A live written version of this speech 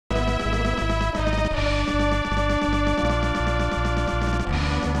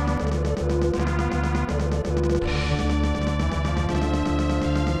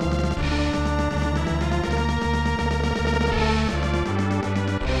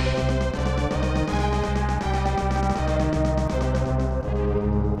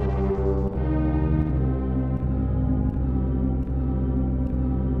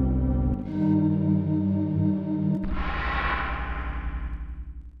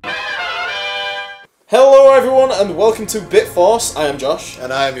Hello everyone and welcome to BitForce. I am Josh.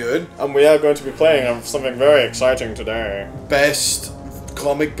 And I am Euan. And we are going to be playing something very exciting today. Best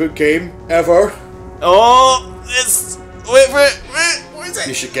comic book game ever. Oh, it's... Wait for it! Wait, what is it?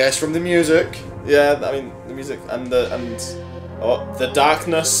 You should guess from the music. Yeah, I mean, the music and Oh, the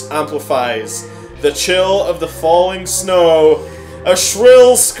darkness amplifies. The chill of the falling snow. A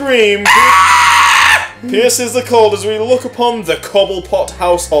shrill scream pierces the cold as we look upon the Cobblepot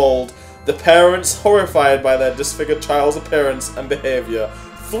household. The parents, horrified by their disfigured child's appearance and behaviour,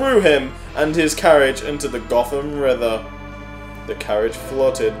 threw him and his carriage into the Gotham River. The carriage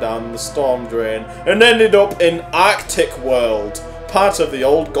floated down the storm drain and ended up in Arctic World, part of the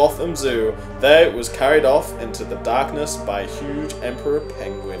old Gotham Zoo. There it was carried off into the darkness by huge emperor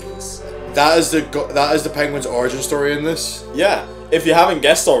penguins. That is the penguin's origin story in this. Yeah, if you haven't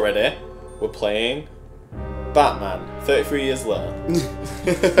guessed already, we're playing Batman 33 years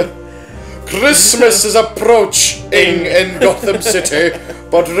later. Christmas is approaching in Gotham City,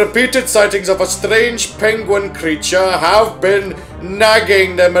 but repeated sightings of a strange penguin creature have been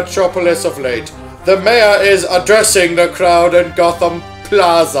nagging the metropolis of late. The mayor is addressing the crowd in Gotham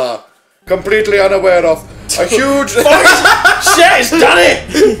Plaza, completely unaware of a huge... Shit, it's Danny!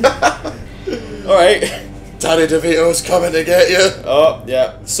 Alright. Danny Devito's coming to get you. Oh,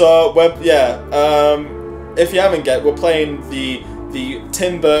 yeah. So, if you haven't get, we're playing the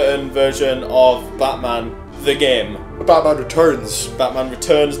Tim Burton version of Batman the game. Batman Returns. Batman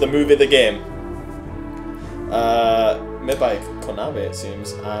Returns, the movie, the game. Made by Konami, it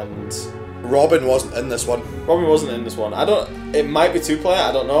seems, and Robin wasn't in this one. Robin wasn't in this one. It might be two-player.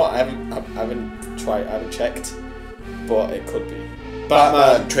 I don't know. I haven't checked, but it could be.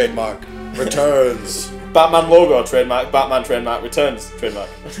 Batman trademark returns. Batman logo trademark. Batman trademark returns trademark.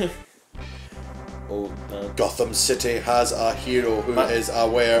 Gotham City has a hero who is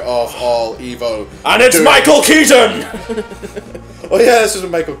aware of all evil. And it's Michael Keaton! Oh yeah, this is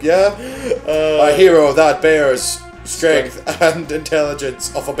Michael, yeah. A hero that bears strength and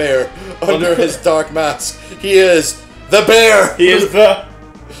intelligence of a bear under his dark mask. He is the bear! He is the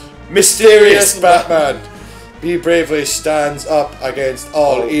mysterious Batman. He bravely stands up against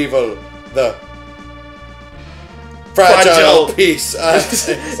all evil. The fragile piece.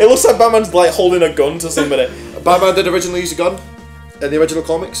 It looks like Batman's like holding a gun to somebody. Batman did originally use a gun. In the original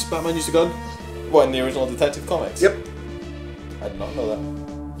comics, Batman used a gun. What, in the original Detective Comics? Yep. I did not know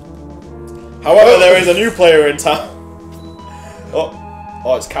that. However, there is a new player in town.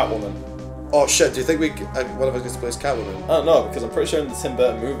 Oh, it's Catwoman. Oh shit, do you think one of us gets to play as Catwoman? I don't know, because I'm pretty sure in the Tim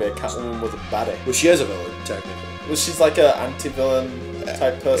Burton movie, Catwoman was a baddie. Well, she is a villain, technically. Well, she's like an anti-villain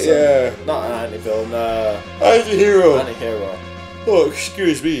type person. Yeah. Not an anti-villain, anti-hero. Anti-hero. Oh,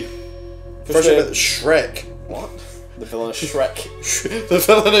 excuse me. First with Shrek. What? The villain is Shrek. The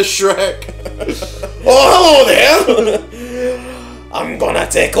villain is Shrek. Oh, hello there! I'm gonna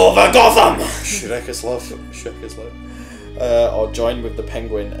take over Gotham! Shrek is love. Shrek is love. Or join with the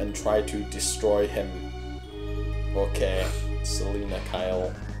Penguin and try to destroy him. Okay, Selena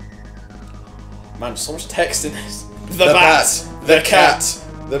Kyle. Man, so much text in this. The bat, the cat,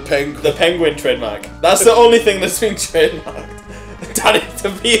 the penguin. The penguin trademark. That's the only thing that's been trademarked. Danny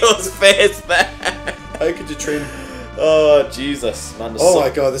Devito's face there. How could you train? Oh Jesus, man! Oh my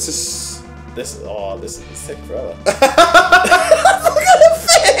god, this is sick forever. Look at the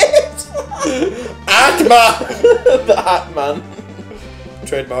face. Atman. The Atman.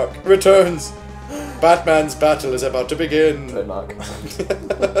 Trademark returns. Batman's battle is about to begin. Trademark.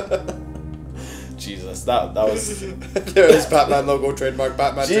 Jesus, that was. There is Batman logo trademark.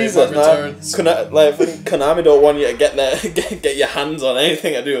 Batman Jesus, trademark man. returns. Konami don't want you to get your hands on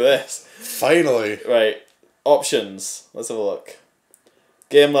anything to do with this. Finally. Right. Options. Let's have a look.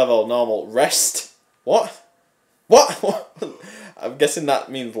 Game level, normal. Rest. What? What? I'm guessing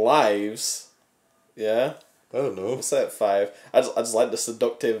that means lives. Yeah. I don't know. We'll say it 5. I just like the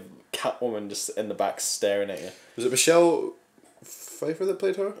seductive Catwoman just in the back staring at you. Was it Michelle Pfeiffer that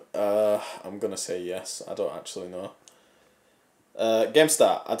played her? I'm gonna say yes. I don't actually know. Game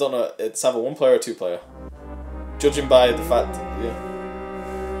start. I don't know. It's either 1 player or 2 player. Judging by the fact, yeah.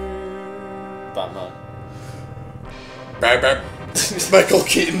 Batman. Michael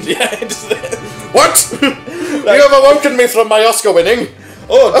Keaton. Yeah. What? You have awoken me from my Oscar winning.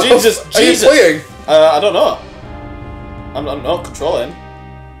 Oh Jesus! Are you playing? I don't know. I'm not controlling.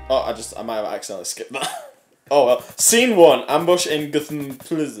 Oh, I might have accidentally skipped that. Oh well. Scene 1: ambush in Gotham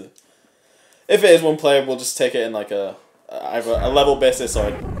Plaza. If it is 1 player, we'll just take it in like either a level basis or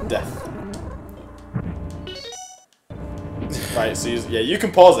a death. Right. So you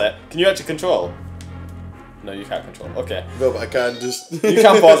can pause it. Can you actually control? No, you can't control. Okay. No, but I can just. You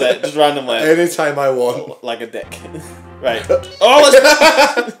can pause it just randomly. Anytime I want. Like a dick. Right. Oh, let's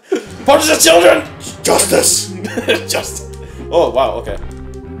punch the children. Justice. Justice. Oh wow. Okay.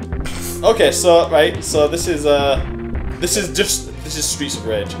 Okay. So right. So this is Streets of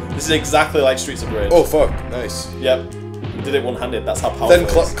Rage. This is exactly like Streets of Rage. Oh fuck. Nice. Yep. You did it one-handed. That's how powerful. Then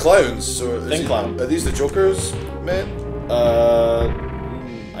it is. clowns. So Clown. Are these the Joker's men?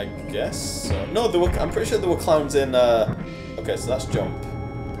 I guess so. No, I'm pretty sure there were clowns in. Okay, so that's jump.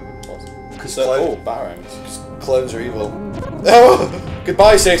 Oh, batarangs. Clowns are evil. Oh,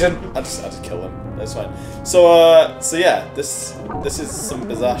 goodbye, Satan. I just kill him. That's fine. So yeah, this is some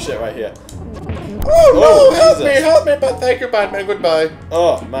bizarre shit right here. Oh no! Jesus. Help me! But thank you, Batman. Goodbye.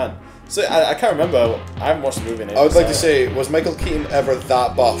 Oh man. So I can't remember. I haven't watched the movie in ages. I would like to say, was Michael Keaton ever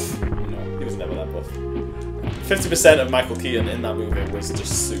that buff? No, he was never that buff. 50% of Michael Keaton in that movie was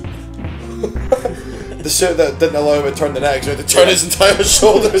just soup. The suit that didn't allow him to turn the neck, so he had to turn his entire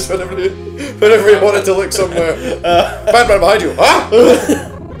shoulders whenever he wanted to look somewhere. Batman behind you! Ah!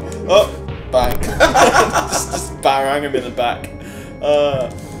 Oh, bang. just barang him in the back.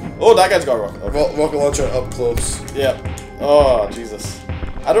 Oh, that guy's got a rocket. Okay. Rocket launcher up close. Yeah. Oh, Jesus.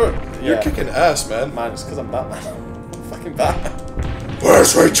 I don't... You're yeah. kicking ass, man. Man, it's because I'm Batman. I'm fucking Batman.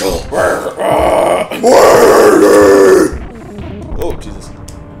 Where's Rachel? Where? Oh, Jesus.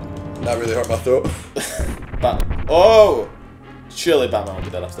 That really hurt my throat. Oh! Surely Batman will be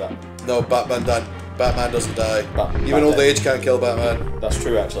dead after that. No, Batman doesn't die. Even old age can't kill Batman. That's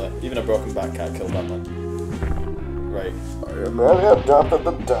true, actually. Even a broken back can't kill Batman. Right. I am very adept at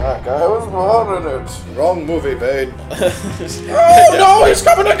the dark. I was born in it. Wrong movie, Bane. Oh no, he's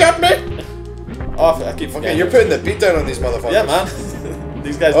coming to get me! Oh, I keep forgetting. Okay, you're putting the beat down on these motherfuckers. Yeah, man.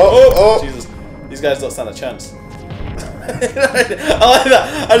 These guys. Jesus. These guys don't stand a chance. I like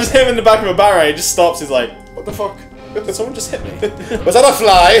that. I just hit him in the back of a barrel. He just stops. He's like, "What the fuck? Someone just hit me." Was that a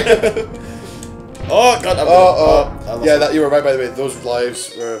fly? Oh god. Yeah, that you were right. By the way, those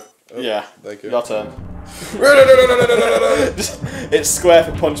lives were. Yeah. Thank you. Your turn. It's square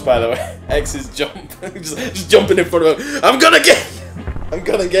for punch, by the way. X is jump. just jumping in front of him. I'm gonna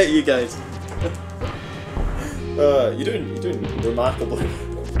get you guys. You're doing remarkably.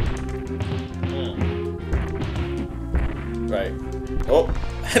 Right. Oh,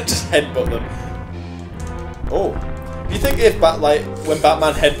 just headbutt them. Oh, do you think if when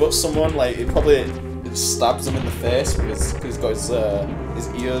Batman headbutts someone, like it probably stabs them in the face because he's got his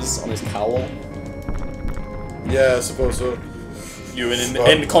ears on his cowl? Yeah, I suppose so. Euan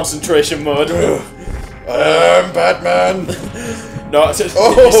in concentration mode. I'm Batman. No, it's just,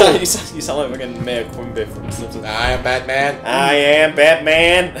 you sound like fucking Mayor Quimby from Simpsons. I am Batman. I am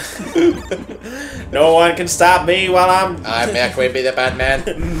Batman. No one can stop me while I'm Mayor Quimby the Batman.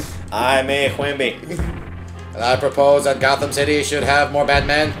 I'm Mayor Quimby. And I propose that Gotham City should have more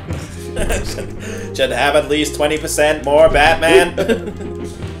Batman. Should have at least 20% more Batman.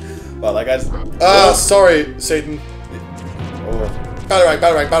 Well, that guy's... sorry, Satan. Oh. Batarang.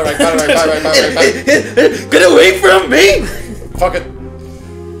 Get away from me! Fuck it.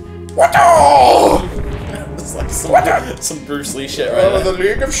 What? It's like some Bruce Lee shit right there. The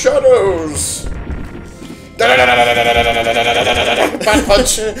League of Shadows. Bat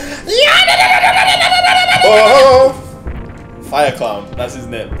punch. Oh. Fire Clown, that's his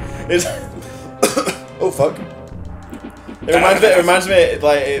name. Oh fuck. It reminds me,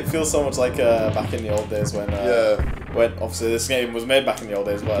 like, it feels so much like back in the old days when obviously this game was made back in the old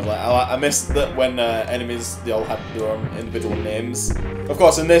days, but I miss that when enemies, they all had their own individual names. Of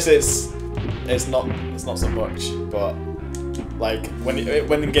course, in this it's not so much, but like when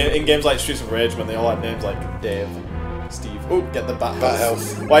in games like Streets of Rage, when they all had names like Dave, Steve. Oh, get the bat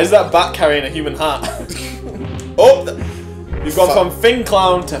health. Why is that bat carrying a human heart? Oh, you've gone from Thin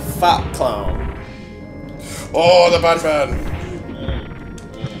Clown to Fat Clown. Oh, the Batman!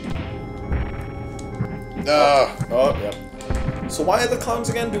 Oh, yeah. So why are the clowns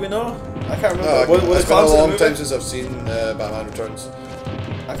again? Do we know? I can't remember. It's been a long time since I've seen Batman Returns.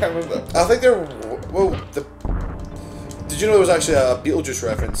 I can't remember. I think they're... Well, did you know there was actually a Beetlejuice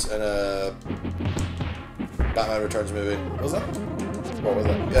reference in a Batman Returns movie? Was that? What was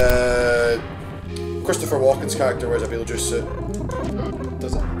it? Christopher Walken's character wears a Beetlejuice suit.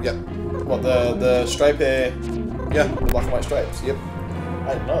 Does it? Yep. What, the stripy... Yeah. The black and white stripes? Yep.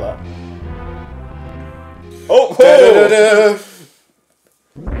 I didn't know that. Oh!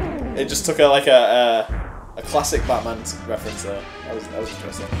 It just took a classic Batman reference there. That was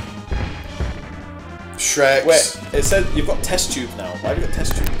interesting. Shrek. Wait, it said you've got test tubes now. Why have you got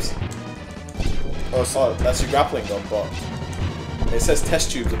test tubes? Oh, that's your grappling gun, but it says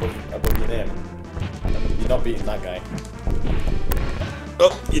test tubes above your name. not beating that guy.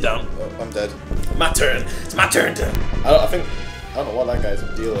 Oh, you're down. Oh, I'm dead. My turn. It's my turn to... I don't know what that guy's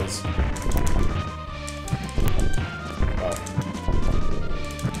deal is. Wow.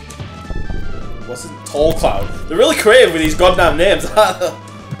 What's it? Tall Cloud. They're really creative with these goddamn names. Oh.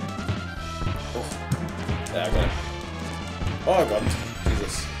 Yeah, I got it. Oh god.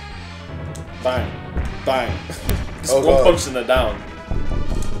 Jesus. Bang. Bang. Just one punch and they're down.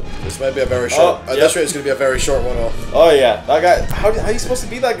 This might be a very short... At this rate, it's going to be a very short one off. Oh yeah. That guy... How are you supposed to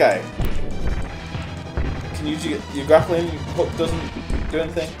beat that guy? Can you... Your grappling hook doesn't do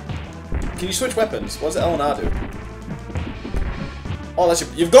anything? Can you switch weapons? What does L and R do? Oh, that's your...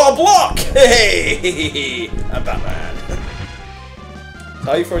 You've got a block! Hey! I'm Batman.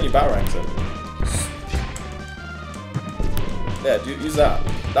 How are you throwing your batarangs in? Yeah, use that.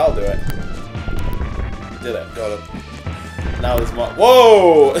 That'll do it. Did it. Got it. Now there's more.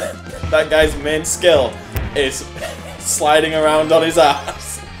 Whoa! That guy's main skill is sliding around on his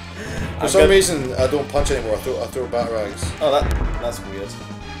ass. For some reason, I don't punch anymore. I throw batarangs. Oh, that's weird.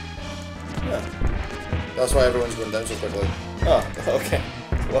 Yeah. That's why everyone's going down so quickly. Oh, okay.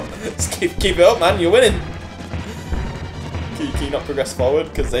 Well, just keep it up, man. You're winning. Can you not progress forward?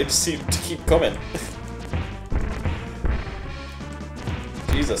 Because they just seem to keep coming.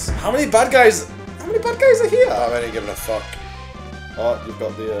 Jesus. How many bad guys are here? I'm only giving a fuck. Oh, you've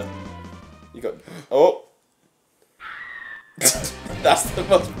got the, you got, oh. That's the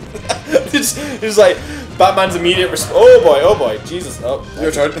most, it's like, Batman's immediate response. Oh boy, Jesus. Oh. Your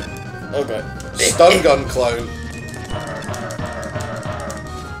turn. Oh god. Stun gun clown.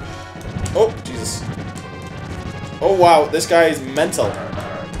 Oh, Jesus. Oh wow, this guy is mental.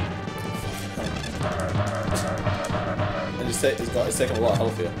 And he's taking a lot of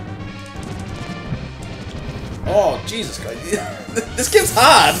health here. Oh, Jesus, guys. This game's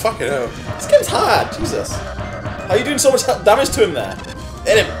hard. Fucking hell. This game's hard. Jesus. How are you doing so much damage to him there?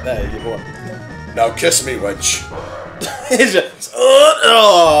 Hit him. There, you won. Now kiss me, wench. He's just...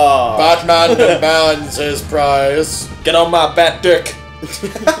 Oh. Batman demands his prize. Get on my bat dick.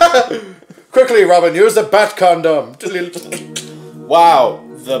 Quickly, Robin, use the bat condom. Wow.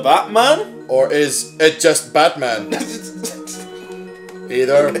 The Batman? Or is it just Batman?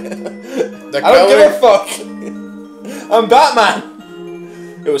 Either. I don't give a fuck. I'm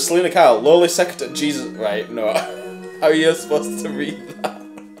Batman. It was Selena Kyle, lowly secretary. Jesus, right? No. How are you supposed to read that?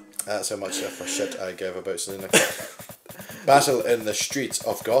 That's how much for shit I gave about Selena Kyle. Battle in the streets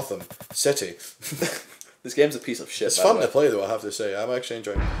of Gotham City. This game's a piece of shit. It's fun to play, though. I have to say, I'm actually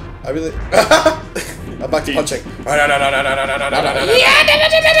enjoying it. I really. I'm back to punching.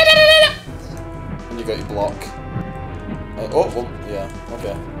 And you got your block. Oh, well, yeah,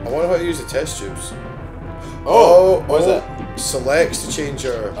 okay. I wonder how to use the test tubes. Oh, what is it? Selects to change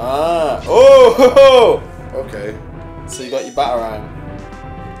your... Ah, oh! Okay. So you got your batarang.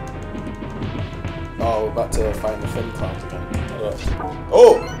 Oh, we're about to find the fin clouds again.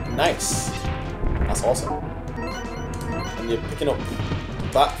 Oh, nice. That's awesome. And you're picking up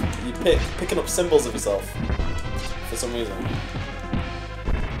picking up symbols of yourself for some reason.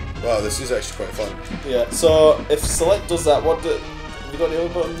 Wow, this is actually quite fun. Yeah. So if select does that, have you got the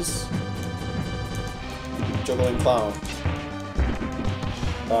other buttons? Juggling clown.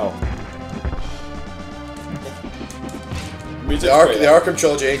 Oh. The Arkham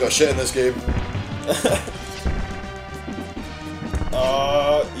trilogy ain't got shit in this game.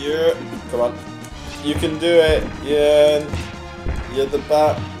 Yeah. Come on. You can do it. Yeah. You're the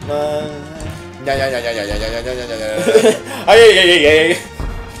Batman. Oh, yeah.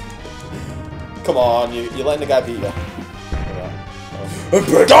 Come on, you're letting the guy beat you.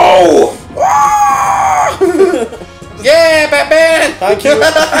 Go! Yeah, Batman! Thank you.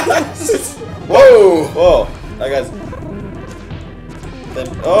 Whoa! Whoa, that guy's... Then,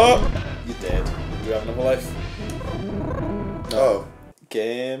 oh! You're dead. Do you have another life? No. Oh.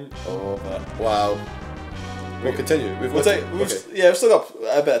 Game over. Wow. We'll continue. We've still got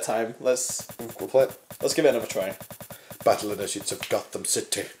a bit of time. Let's play it. Let's give it another try. Battle in the streets of Gotham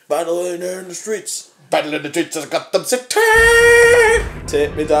City. Battle in the streets. Battle in the streets of Gotham City.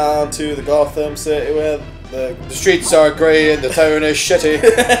 Take me down to the Gotham City where the streets are grey and the town is shitty.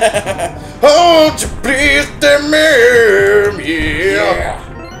 Won't you please tell me? Yeah.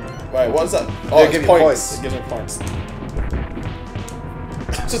 Wait, what is that? Oh, give me points. It gives me points.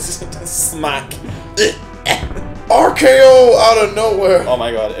 Just smack. RKO out of nowhere. Oh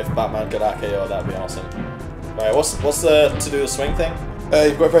my god, if Batman could RKO, that'd be awesome. Right, what's the to do the swing thing?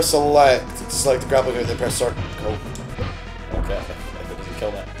 You've got to press select the grappling hook, then press circle. Okay, if it doesn't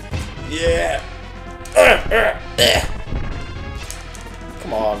kill me. Yeah!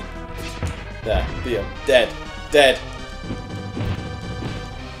 Come on. There, beat him. Dead. Dead.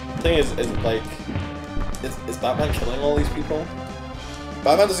 The thing is like, is Batman killing all these people?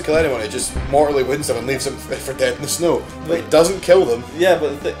 Batman doesn't kill anyone, he just mortally wins them and leaves them for dead in the snow. But he doesn't kill them. Yeah, but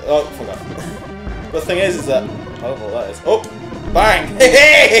the thing... Oh, forgot. But the thing is that... I don't know what that is. Oh! Bang!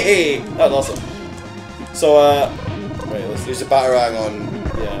 Hey! That was awesome. So, wait, let's use the Batarang on...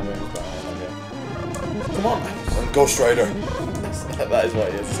 Yeah, I'm going to use Batarang, okay. Come on! On Ghost Rider. That is what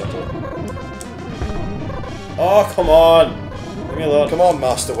it is, essentially. Oh, come on! Leave me alone. Come on,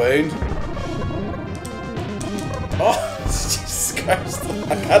 Master Wayne. Oh, Jesus Christ.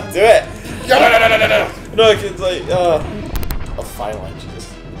 I can't do it! No! No, it's like, oh, finally,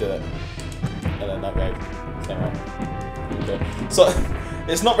 Jesus. You did it. And then that guy came out. Okay. So,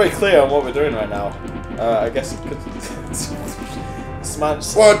 it's not very clear on what we're doing right now. I guess it could...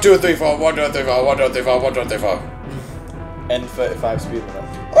 Smash... 1, 2, 3, 4, 1, 2, 3, 4, 1, 2, 3, 4, 1, 2, 3, 4. N35 speed limit.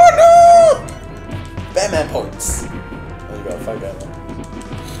 Oh no! Batman points! There you go, 5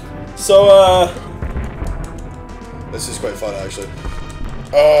 Batman. So, this is quite fun, actually.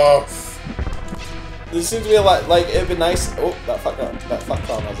 Oh! There seems to be a lot, like, it'd be nice... Oh, that fat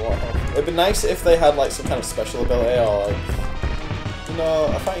clown has a lot of health. It'd be nice if they had, like, some kind of special ability, or, like... You know,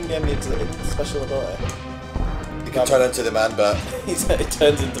 a fighting game needs a special ability. You can turn into the Man-Bat. He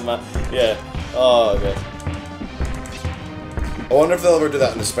turns into man... Yeah. Oh, okay. I wonder if they'll ever do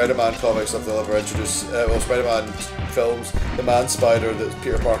that in the Spider-Man comics, if they'll ever introduce, well, Spider-Man films, the Man-Spider that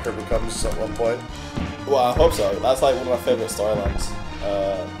Peter Parker becomes at one point. Well, I hope so. That's, like, one of my favourite storylines.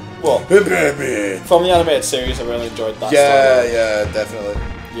 Well, from the animated series, I really enjoyed that storyline. Yeah, definitely.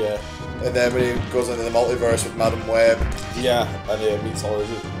 Yeah. And then when he goes into the multiverse with Madam Web. Yeah, and he meets all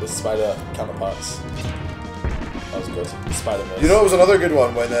the spider counterparts. That was good. The Spider-Man. You know, it was another good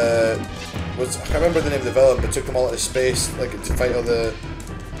one when, I can't remember the name of the villain, but took them all into space, like, to fight all the...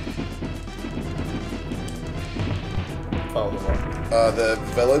 the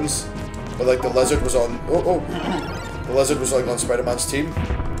villains. But, like, the Lizard was on... The Lizard was, like, on Spider-Man's team.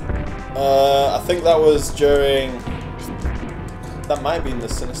 I think that was during... That might be in the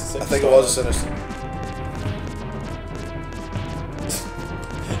Sinister Six. I think it was a Sinister...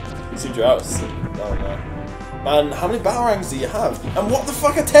 See Droughts. Oh no. Man, how many Batarangs do you have? And what the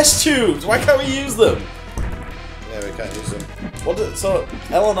fuck are test tubes? Why can't we use them? Yeah, we can't use them. So,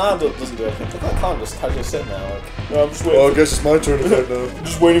 L&R doesn't do anything. But that clown just casually sitting there like... No, I'm just waiting. Oh, I guess it's my turn to fight now. I'm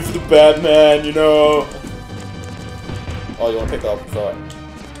just waiting for the Batman, you know. Oh, you want to pick that up and throw it?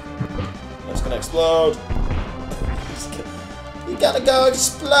 It's gonna explode. You gotta go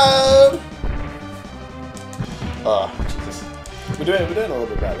explode. Oh, Jesus. We're doing a little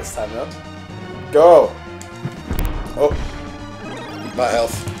bit better this time around. Go. Oh. Bat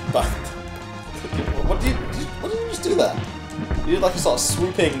health. What did you just do there? You did like a sort of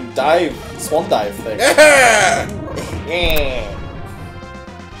swooping dive, swan dive thing. Yeah.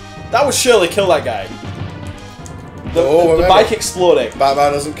 That would surely kill that guy. The bike exploding.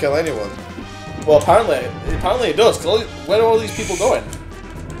 Batman doesn't kill anyone. Well, apparently it does. Cause where are all these people going?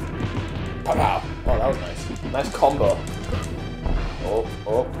 Pow! Oh, that was nice. Nice combo. Oh,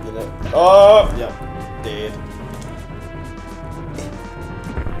 you know. Oh, yeah, dead.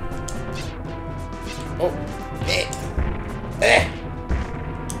 Oh,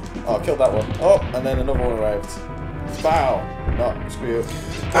 Oh, killed that one. Oh, and then another one arrived. Bow. No, screw you.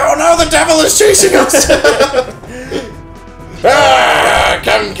 Oh no, the devil is chasing us!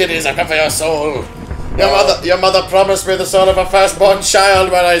 Come, kiddies, I come for your soul. Your mother promised me the soul of a firstborn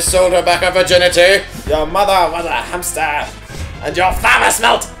child when I sold her back her virginity. Your mother was a hamster, and your father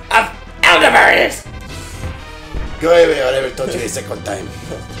smelt of elderberries. Go away, or I will taunt you a second time.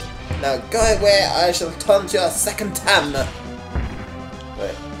 Now go away, I shall taunt you a second time.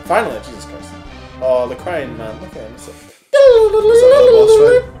 Wait, finally, Jesus Christ. Oh, the crying man, look at him.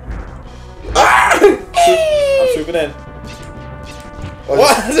 I'm swooping in. What?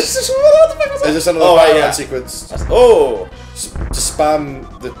 What the fuck was that? Is this another Batarang sequence? Oh! Just spam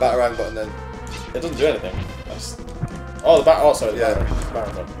the Batarang button then. It doesn't do anything. Oh, sorry, the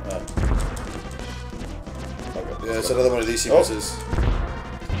Batarang button. Okay. Yeah, it's another one of these sequences.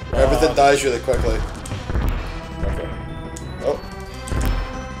 Everything dies really quickly. Okay. Oh.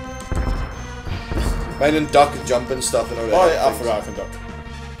 Mine and duck and jump and stuff in order. Oh, yeah, I forgot I can duck.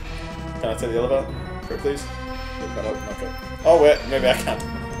 Can I take the elevator? Quick, please. Okay. Oh wait, maybe I can.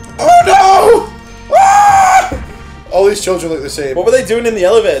 Oh no! Ah! All these children look the same. What were they doing in the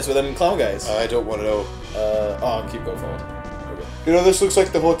elevators with them clown guys? I don't want to know. I'll keep going forward. Okay. You know, this looks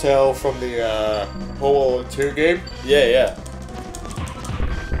like the hotel from the Home Alone 2 game. Yeah.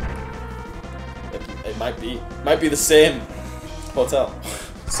 It might be the same hotel.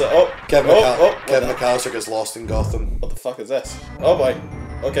 So So, oh. Kevin What McAllister gets lost in Gotham. the fuck is this? Oh boy.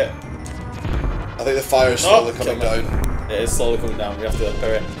 Okay. I think the fire is slowly coming down. It is slowly coming down. We have to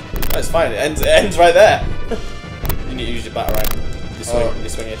parry it. Oh, it's fine. It ends right there. You need to use your batarang. You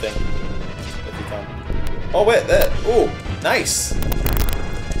swing your thing. If you can. Oh wait, there. Oh, nice.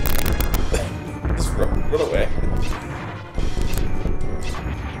 Just run away.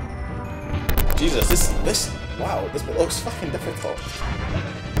 Jesus, this. Wow, this bit looks fucking difficult.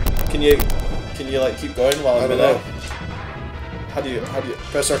 Can you like keep going while I'm in there? How do you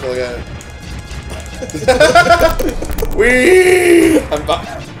press circle again? Wee! I'm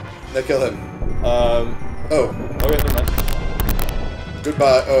back. Now kill him. Oh. Okay, never mind.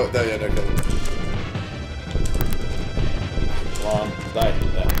 Goodbye. Oh, there, yeah, no, kill him. Come on, die.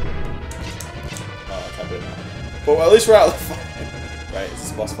 There. Oh, I can't do it now. But well, at least we're out of the fight. Right, is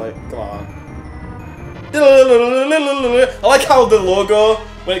this a boss fight? Come on. I like how the logo,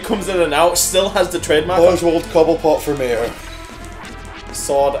 when it comes in and out, still has the trademark. Oswald Cobblepot for mayor.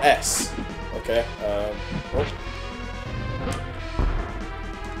 Sword S. Okay. Oh.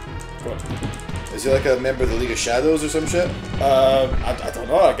 Go on. Is he like a member of the League of Shadows or some shit? I don't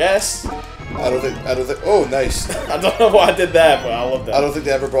know. I guess. I don't think. Oh, nice. I don't know what I did there, but I loved it. I don't think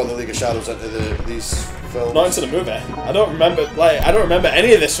they ever brought the League of Shadows into these films. Not into the movie. I don't remember. Like, I don't remember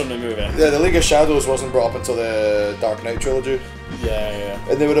any of this from the movie. Yeah, the League of Shadows wasn't brought up until the Dark Knight trilogy. Yeah.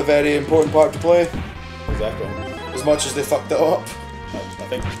 And they were a very important part to play. Exactly. As much as they fucked it up. I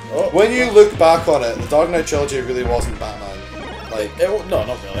think. Oh. When you look back on it, the Dark Knight trilogy really wasn't Batman. Like, no,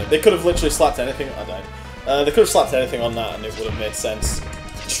 not really. They could have literally slapped anything. I died. They could have slapped anything on that, and it would have made sense.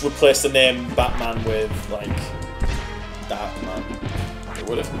 Just replace the name Batman with like Darkman. It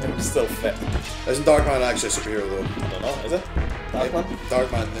would still fit. Isn't Darkman actually a superhero though? I don't know. Is it Darkman?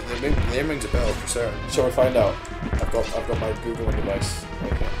 Darkman. The name rings a bell for certain. Shall we find out? I've got my Googling device.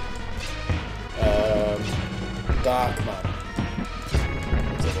 Okay. Darkman.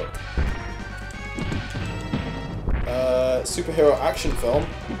 Let's have a look. Superhero action film.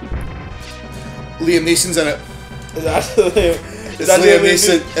 Liam Neeson's in it. Is that It's Liam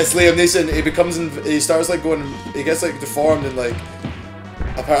Neeson. It's Liam Neeson. He starts like going. He gets like deformed and like.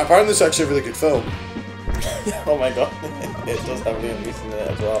 Apparently, it's actually a really good film. Oh my god, it does have Liam Neeson in it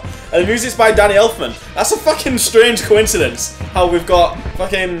as well. And the music's by Danny Elfman. That's a fucking strange coincidence. How we've got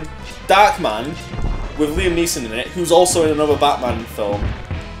fucking Darkman with Liam Neeson in it, who's also in another Batman film,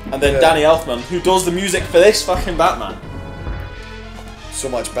 and then Danny Elfman, who does the music for this fucking Batman. So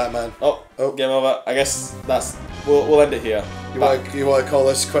much Batman. Oh, game over. I guess that's. We'll end it here. You want to call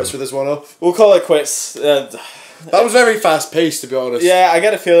this quits for this one off? We'll call it quits. That was very fast paced, to be honest. Yeah, I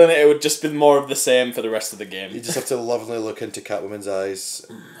get a feeling it would just be more of the same for the rest of the game. You just have to lovingly look into Catwoman's eyes.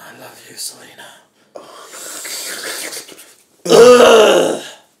 I love you, Selena.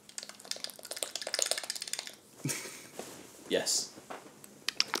 Yes.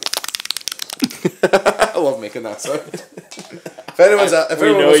 I love making that sound. If anyone's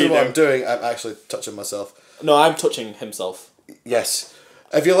wondering what I'm doing, I'm actually touching myself. No, I'm touching himself. Yes.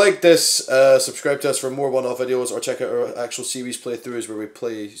 If you like this, subscribe to us for more one-off videos, or check out our actual series playthroughs where we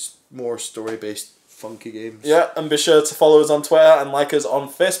play more story-based funky games. Yeah, and be sure to follow us on Twitter and like us on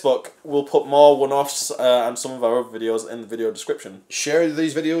Facebook. We'll put more one-offs and some of our other videos in the video description. Share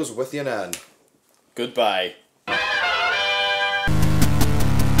these videos with your nan. Goodbye.